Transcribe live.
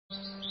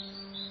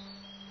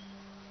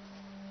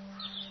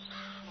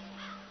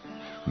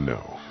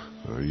No,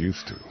 I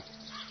used to.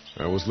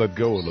 I was let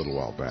go a little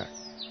while back.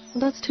 Well,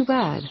 that's too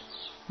bad.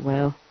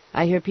 Well,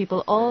 I hear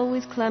people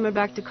always clamor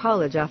back to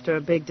college after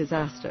a big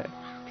disaster.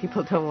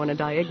 People don't want to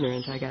die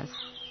ignorant, I guess.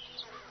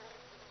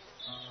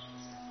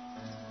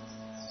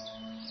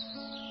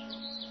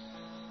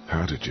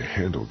 How did you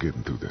handle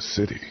getting through the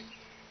city?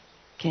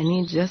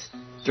 Kenny just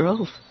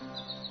drove.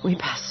 We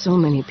passed so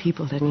many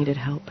people that needed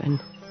help, and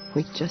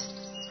we just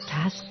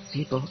passed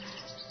people.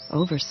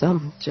 Over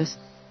some, just...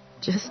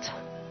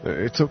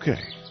 It's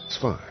okay. It's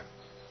fine.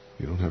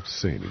 You don't have to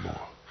say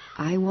anymore.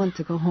 I want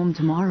to go home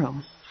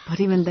tomorrow. But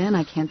even then,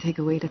 I can't take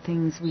away the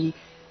things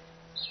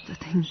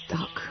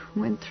Doc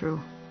went through.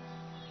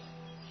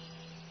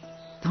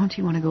 Don't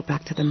you want to go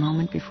back to the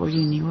moment before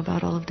you knew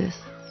about all of this?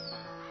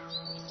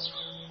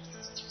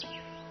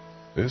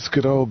 This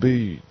could all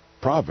be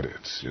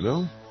Providence, you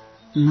know?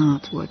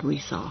 Not what we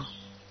saw.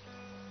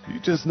 You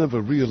just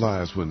never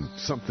realize when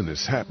something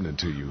is happening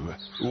to you,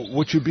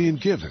 what you're being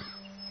given.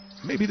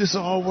 Maybe this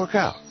will all work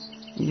out.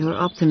 Your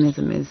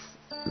optimism is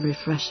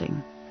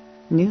refreshing.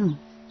 New.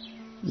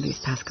 These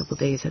past couple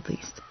days, at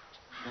least.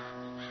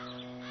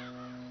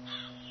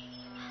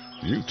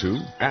 You two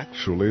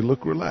actually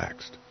look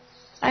relaxed.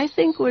 I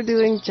think we're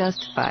doing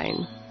just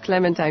fine.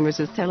 Clementine was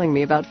just telling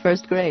me about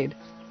first grade.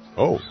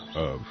 Oh,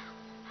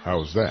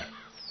 how's that?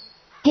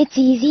 It's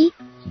easy.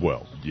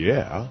 Well,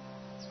 yeah.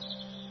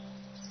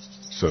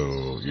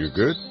 So, you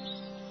good?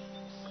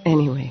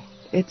 Anyway,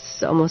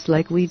 it's almost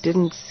like we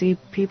didn't see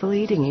people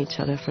eating each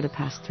other for the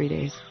past 3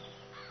 days.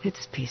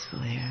 It's peaceful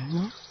here,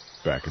 no?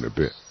 Back in a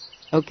bit.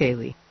 Okay,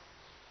 Lee.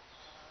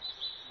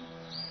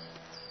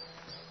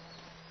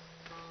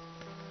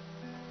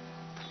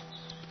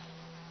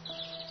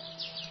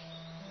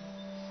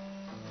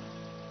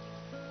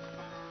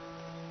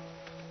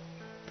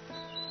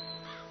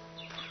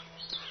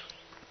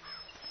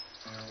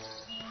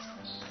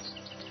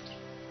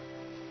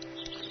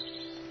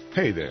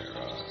 Hey there,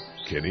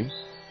 Kenny.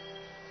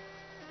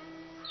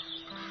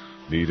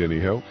 Need any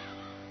help?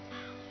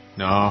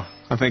 No,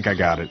 I think I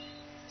got it.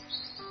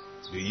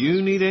 Do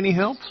you need any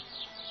help?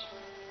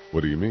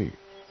 What do you mean?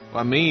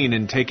 I mean,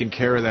 in taking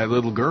care of that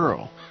little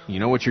girl. You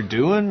know what you're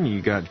doing?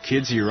 You got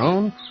kids of your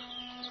own?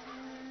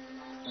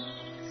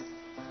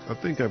 I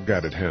think I've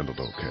got it handled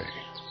okay.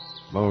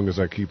 Long as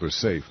I keep her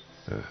safe,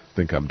 I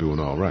think I'm doing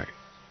all right.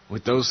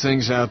 With those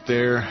things out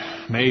there,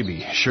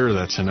 maybe. Sure,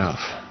 that's enough.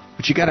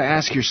 But you gotta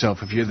ask yourself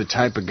if you're the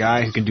type of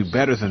guy who can do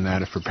better than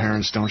that if her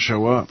parents don't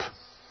show up.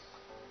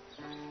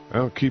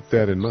 I'll keep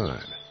that in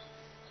mind.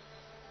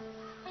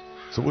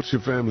 So what's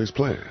your family's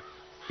plan?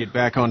 Get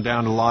back on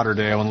down to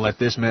Lauderdale and let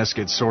this mess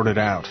get sorted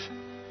out.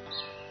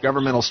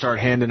 Government will start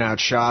handing out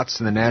shots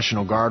and the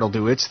National Guard will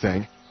do its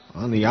thing.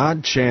 On the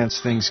odd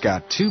chance things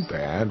got too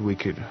bad, we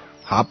could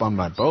hop on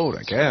my boat,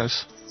 I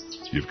guess.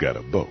 You've got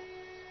a boat.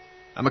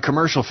 I'm a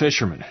commercial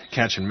fisherman,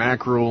 catching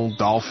mackerel,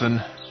 dolphin,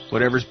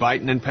 whatever's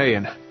biting and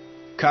paying.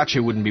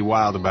 Katya wouldn't be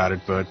wild about it,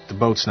 but the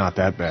boat's not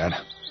that bad.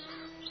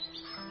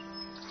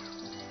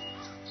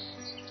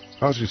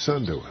 How's your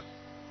son doing?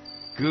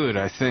 Good,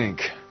 I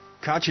think.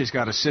 Katya's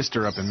got a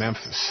sister up in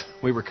Memphis.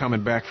 We were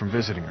coming back from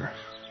visiting her.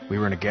 We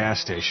were in a gas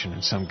station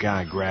and some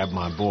guy grabbed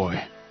my boy.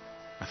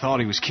 I thought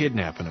he was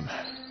kidnapping him.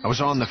 I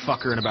was on the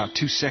fucker in about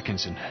 2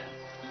 seconds and...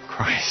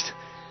 Christ.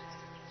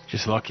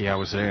 Just lucky I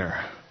was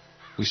there.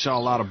 We saw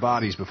a lot of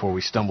bodies before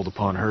we stumbled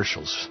upon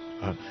Herschel's.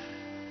 But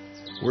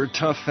we're a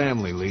tough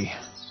family, Lee.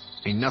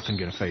 Ain't nothing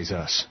gonna faze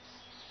us.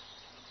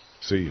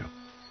 See you.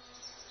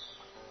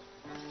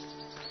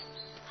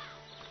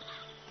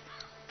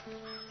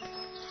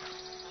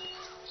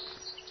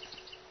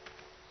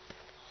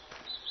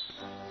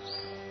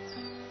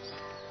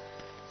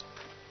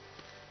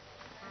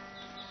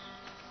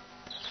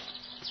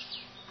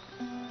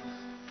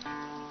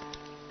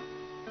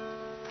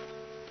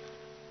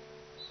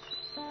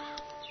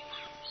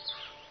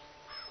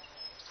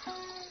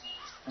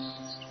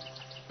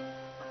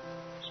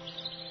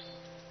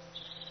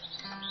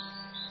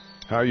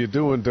 How you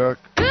doing, Duck?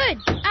 Good.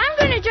 I'm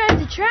gonna drive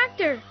the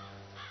tractor.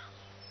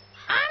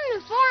 I'm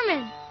the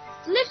foreman.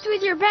 Lift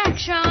with your back,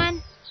 Sean.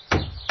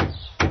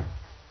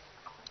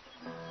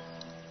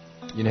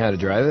 You know how to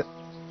drive it?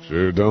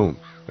 Sure don't.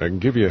 I can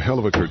give you a hell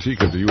of a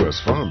critique of the U.S.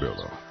 Farm Bill,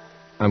 though.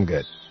 I'm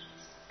good.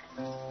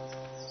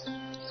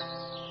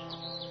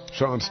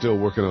 Sean's still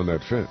working on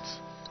that fence.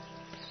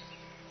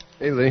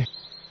 Hey, Lee.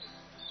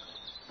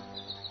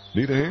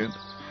 Need a hand?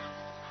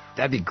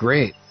 That'd be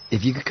great.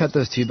 If you could cut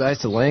those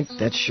 2x to length,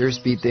 that'd sure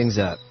speed things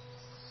up.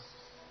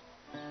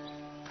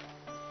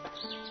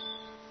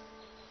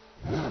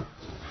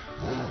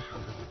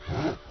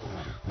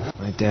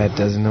 My dad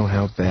doesn't know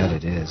how bad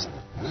it is.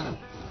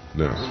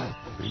 No,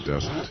 he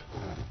doesn't.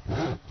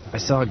 I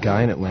saw a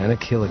guy in Atlanta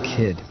kill a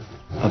kid.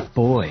 A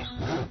boy.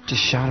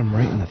 Just shot him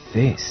right in the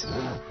face.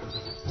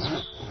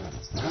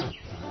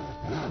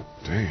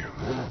 Damn.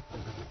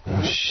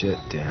 Oh, shit,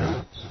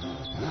 Dan.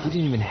 He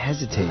didn't even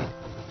hesitate.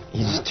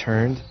 He just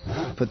turned,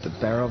 put the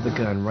barrel of the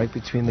gun right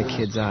between the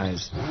kid's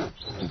eyes,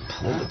 and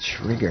pulled the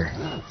trigger.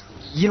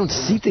 You don't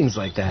see things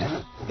like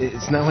that.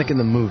 It's not like in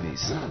the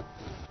movies.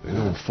 They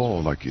don't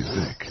fall like you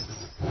think.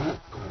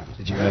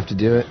 Did you have to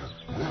do it?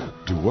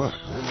 Do what?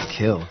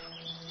 Kill.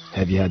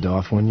 Have you had to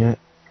off one yet?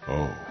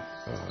 Oh,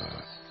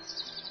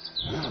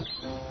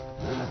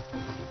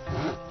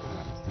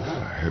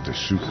 I had to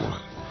shoot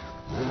one.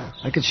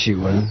 I could shoot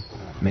one,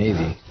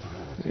 maybe,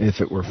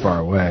 if it were far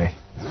away.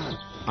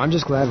 I'm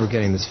just glad we're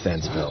getting this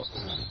fence built.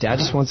 Dad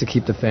just wants to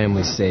keep the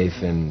family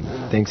safe and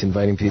thinks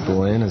inviting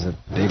people in is a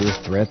bigger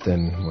threat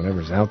than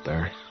whatever's out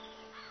there.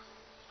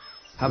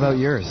 How about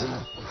yours?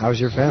 How's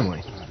your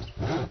family?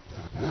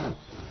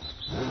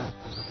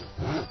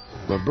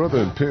 My brother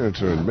and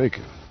parents are in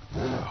Macon.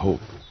 I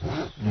hope.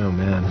 Oh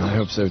man, I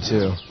hope so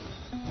too.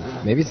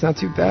 Maybe it's not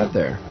too bad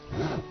there.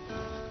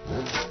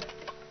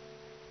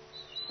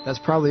 That's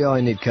probably all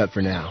I need cut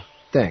for now.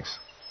 Thanks.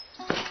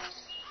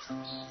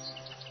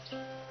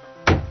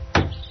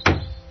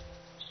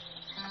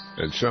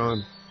 And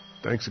Sean,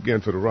 thanks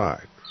again for the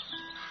ride.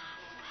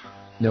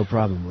 No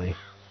problem, Lee.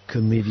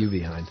 Couldn't leave you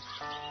behind.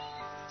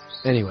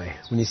 Anyway,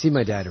 when you see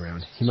my dad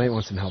around, he might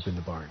want some help in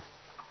the barn.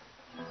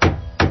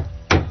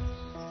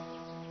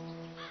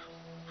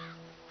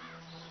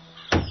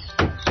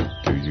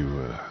 Do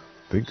you,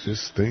 think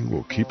this thing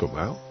will keep him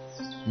out?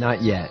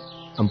 Not yet.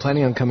 I'm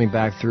planning on coming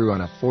back through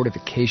on a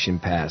fortification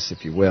pass,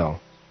 if you will.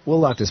 We'll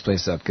lock this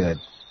place up good.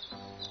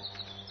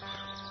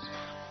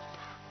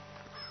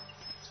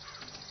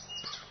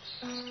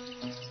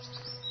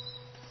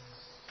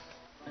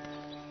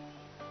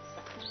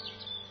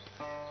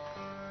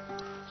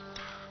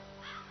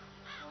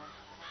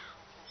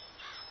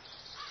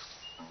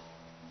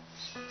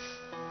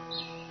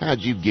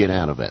 How'd you get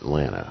out of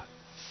Atlanta?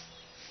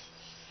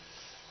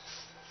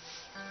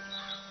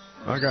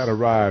 I got a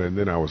ride and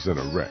then I was in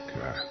a wreck.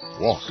 I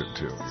walked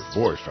until your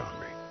boy found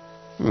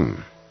me.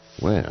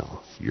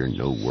 Well, you're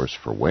no worse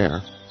for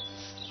wear.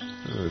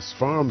 This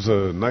farm's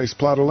a nice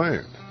plot of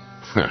land.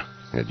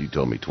 Had you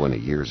told me 20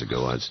 years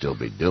ago I'd still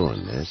be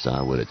doing this,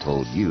 I would have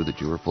told you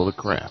that you were full of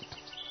crap.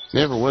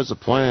 Never was a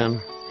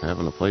plan,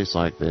 having a place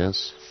like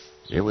this.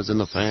 It was in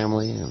the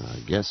family, and I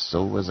guess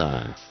so was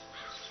I.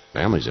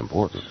 Family's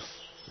important.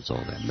 It's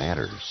all that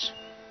matters.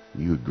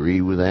 You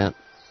agree with that?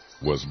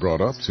 Was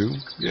brought up to,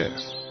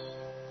 yes.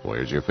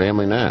 Where's your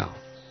family now?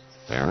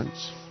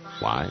 Parents?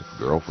 Wife?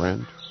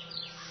 Girlfriend?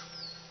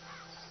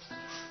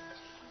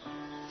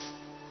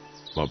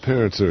 My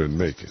parents are in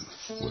Macon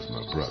with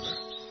my brother.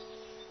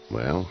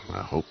 Well,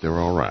 I hope they're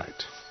all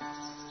right.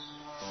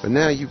 But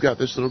now you've got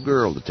this little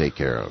girl to take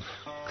care of.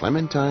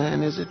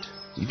 Clementine, is it?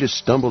 You just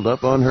stumbled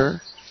up on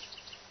her?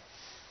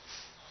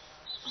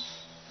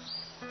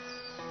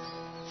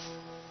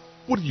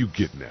 What are you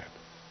getting at?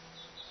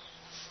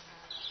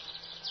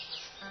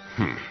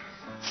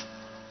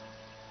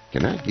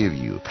 Can I give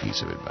you a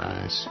piece of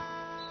advice?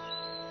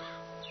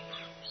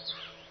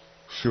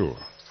 Sure.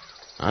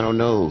 I don't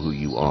know who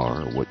you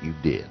are or what you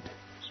did.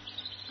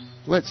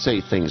 Let's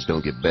say things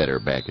don't get better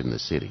back in the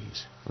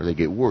cities, or they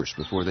get worse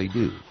before they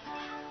do.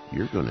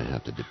 You're going to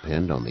have to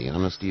depend on the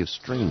honesty of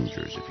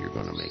strangers if you're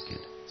going to make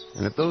it.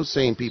 And if those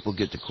same people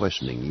get to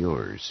questioning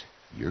yours,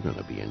 you're going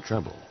to be in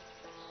trouble.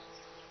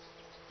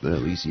 But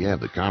at least you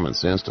have the common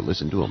sense to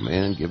listen to a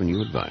man giving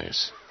you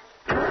advice.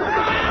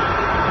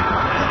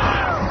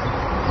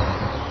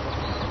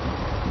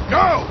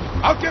 Go!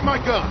 I'll get my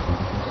gun!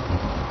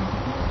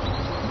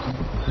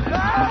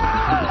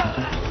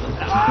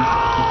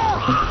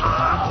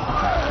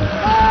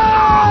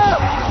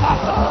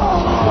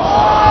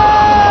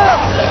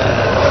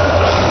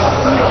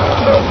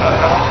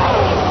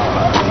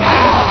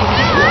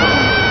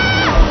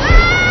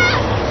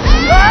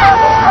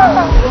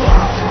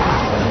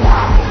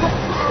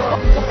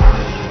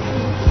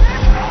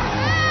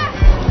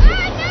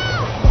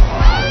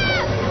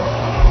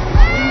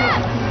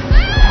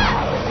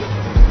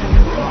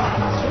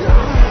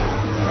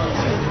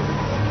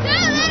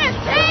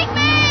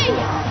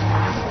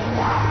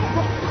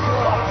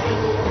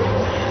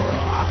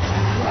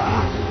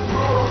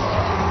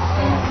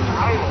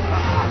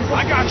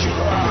 I got you.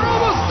 We're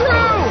almost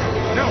through.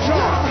 Now,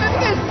 Sean. Get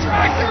this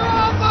tractor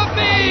off of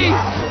me!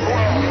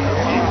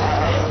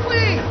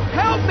 Please,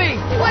 help me,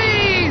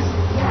 please!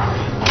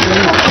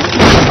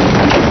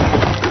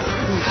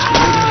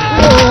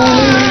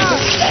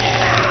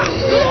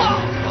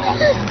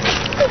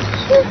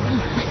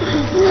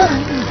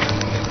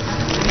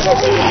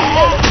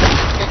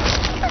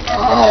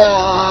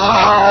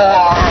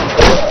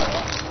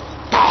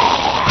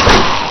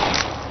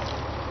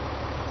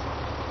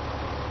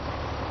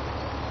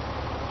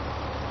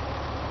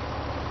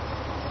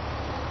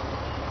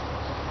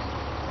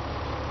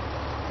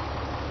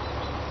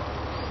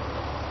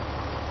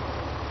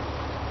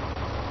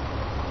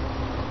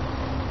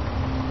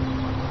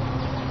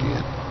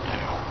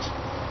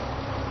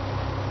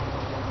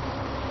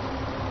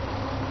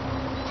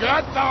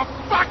 Get the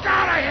fuck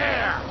out of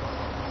here!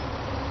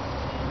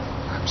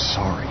 I'm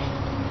sorry.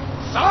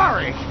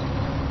 Sorry?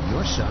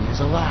 Your son is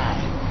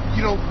alive.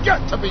 You don't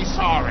get to be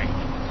sorry.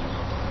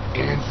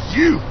 And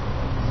you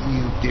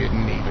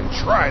didn't even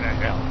try to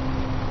help.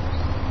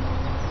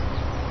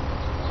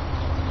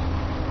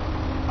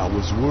 I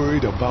was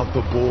worried about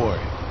the boy.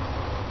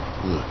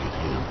 Look at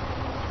him.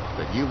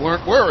 But you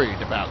weren't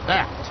worried about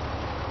that.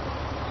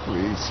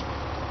 Please,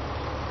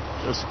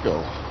 just go.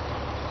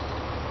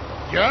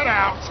 Get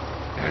out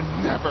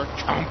and never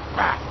come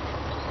back.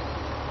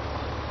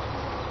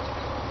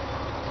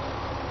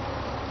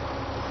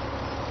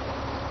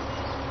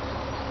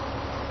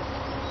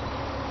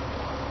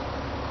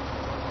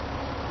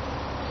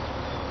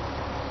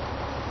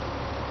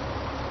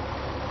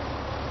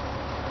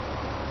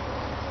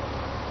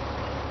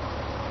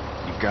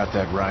 You've got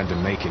that ride to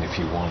Macon if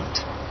you want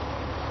it.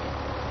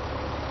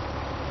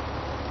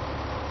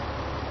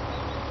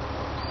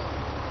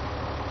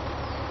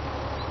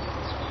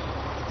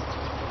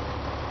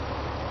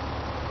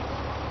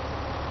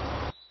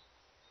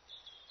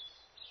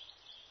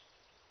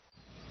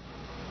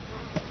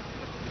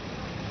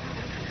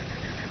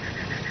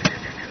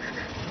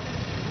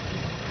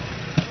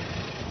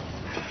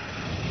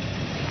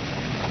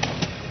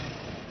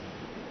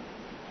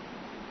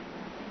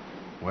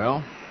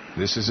 Well,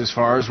 this is as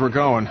far as we're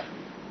going.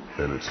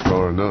 And it's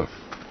far enough.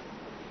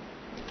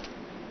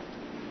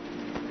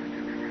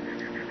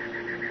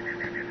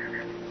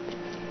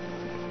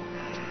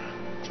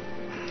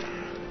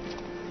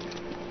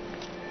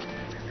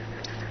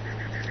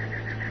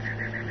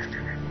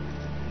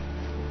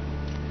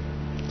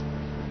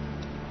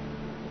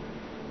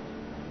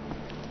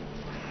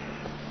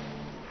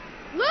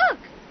 Look!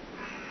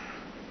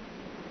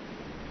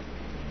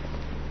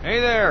 Hey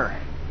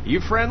there! You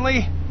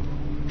friendly?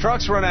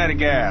 Truck's run out of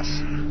gas.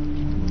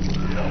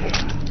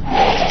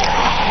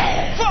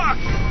 Fuck!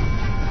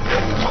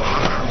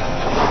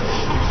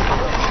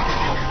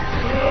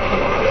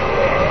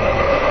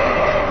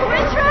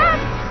 Red truck!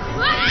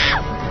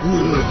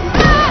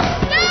 Ah!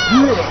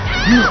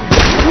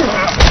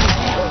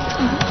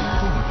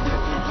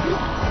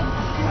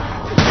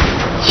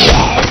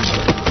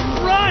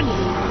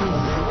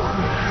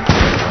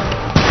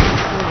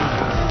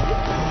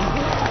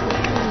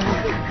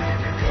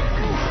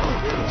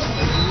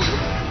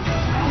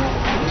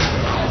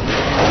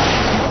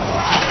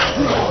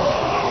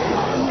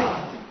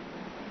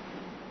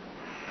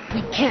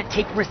 Can't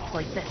take risks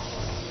like this.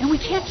 And we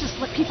can't just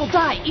let people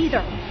die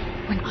either.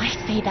 When I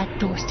say that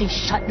door stays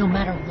shut no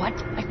matter what,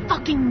 I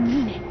fucking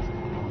mean it.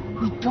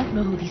 We don't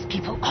know who these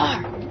people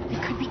are. They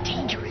could be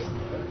dangerous.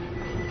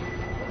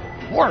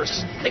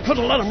 Worse, they could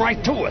have let them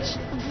right to us.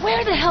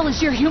 Where the hell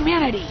is your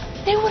humanity?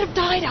 They would have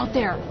died out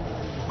there.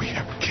 We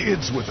have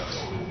kids with us.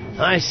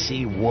 I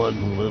see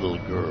one little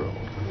girl.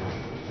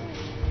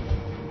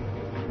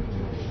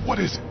 What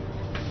is it?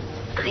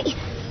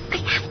 I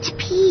have to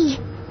pee.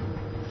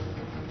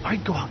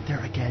 I'd go out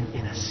there again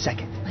in a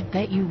second. I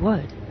bet you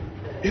would.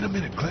 In a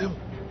minute, Clem.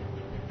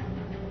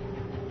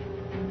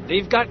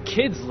 They've got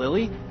kids,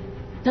 Lily.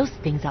 Those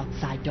things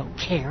outside don't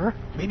care.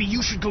 Maybe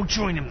you should go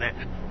join them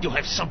then. You'll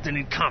have something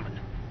in common.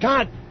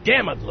 God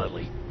damn it,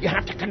 Lily. You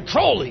have to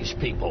control these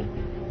people.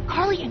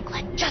 Carly and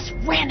Glenn just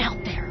ran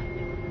out there.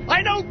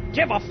 I don't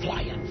give a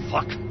flying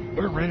fuck.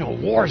 We're in a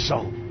war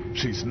zone.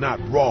 She's not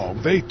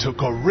wrong. They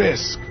took a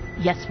risk.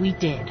 Yes, we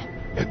did.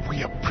 And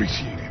we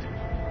appreciate it.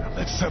 Now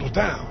let's settle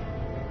down.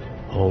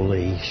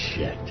 Holy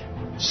shit.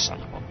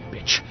 Son of a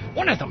bitch.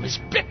 One of them is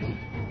bitten.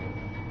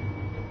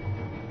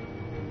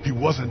 He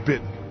wasn't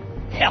bitten.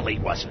 Hell, he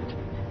wasn't.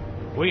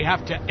 We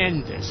have to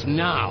end this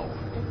now.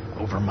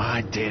 Over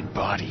my dead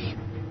body.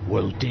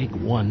 We'll dig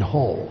one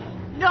hole.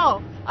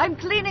 No, I'm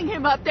cleaning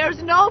him up.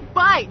 There's no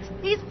bite.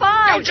 He's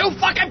fine. Don't you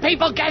fucking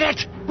people get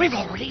it? We've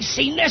already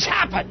seen this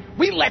happen.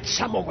 We let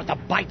someone with a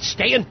bite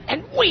stay in,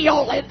 and we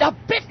all end up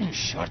bitten.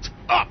 Shut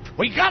up.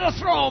 We gotta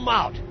throw him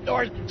out,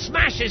 or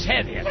smash his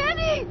head in.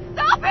 Kenny,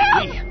 stop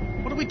him!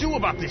 Hey, what do we do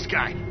about this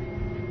guy?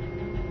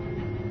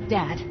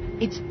 Dad,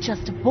 it's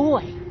just a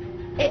boy.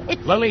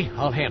 Lily,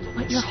 I'll handle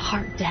But this. your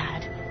heart,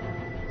 Dad.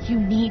 You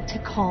need to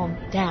calm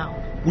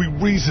down. We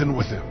reason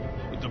with him.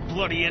 With the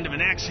bloody end of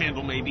an axe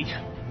handle, maybe.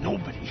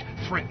 Nobody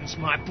threatens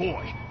my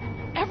boy.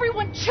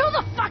 Everyone chill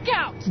the fuck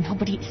out!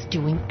 Nobody is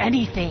doing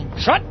anything.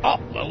 Shut up,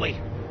 Lily.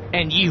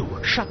 And you,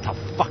 shut the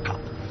fuck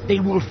up. They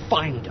will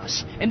find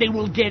us, and they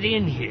will get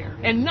in here,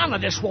 and none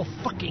of this will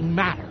fucking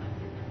matter.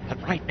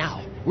 But right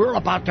now, we're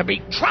about to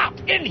be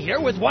trapped in here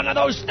with one of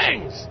those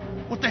things.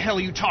 What the hell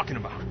are you talking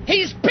about?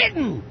 He's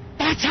bitten.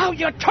 That's how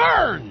you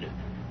turn.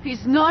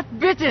 He's not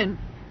bitten.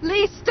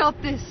 Lee, stop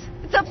this.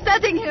 It's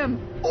upsetting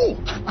him. Oh,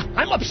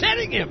 I'm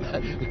upsetting him.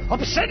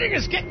 Upsetting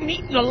is getting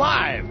eaten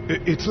alive.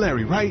 It's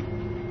Larry, right?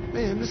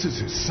 Man, this is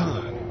his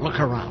son. Look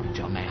around,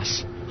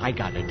 dumbass. I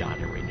got a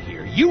daughter in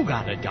here. You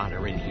got a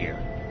daughter in here.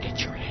 Get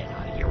your head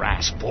out of your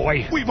ass,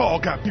 boy. We've all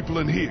got people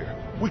in here.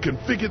 We can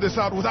figure this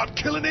out without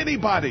killing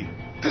anybody.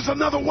 There's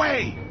another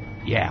way.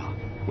 Yeah,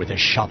 with a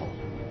shovel.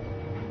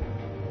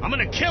 I'm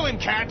gonna kill him,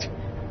 Cat.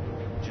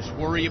 Just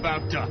worry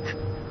about Duck.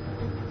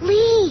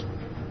 Lee,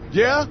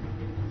 Yeah?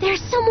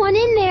 there's someone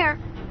in there.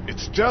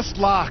 It's just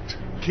locked.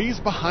 Key's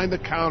behind the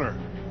counter.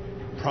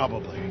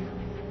 Probably.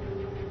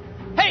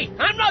 Hey,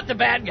 I'm not the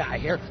bad guy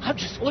here. I'm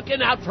just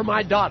looking out for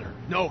my daughter.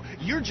 No,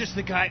 you're just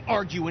the guy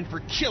arguing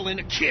for killing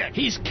a kid.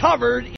 He's covered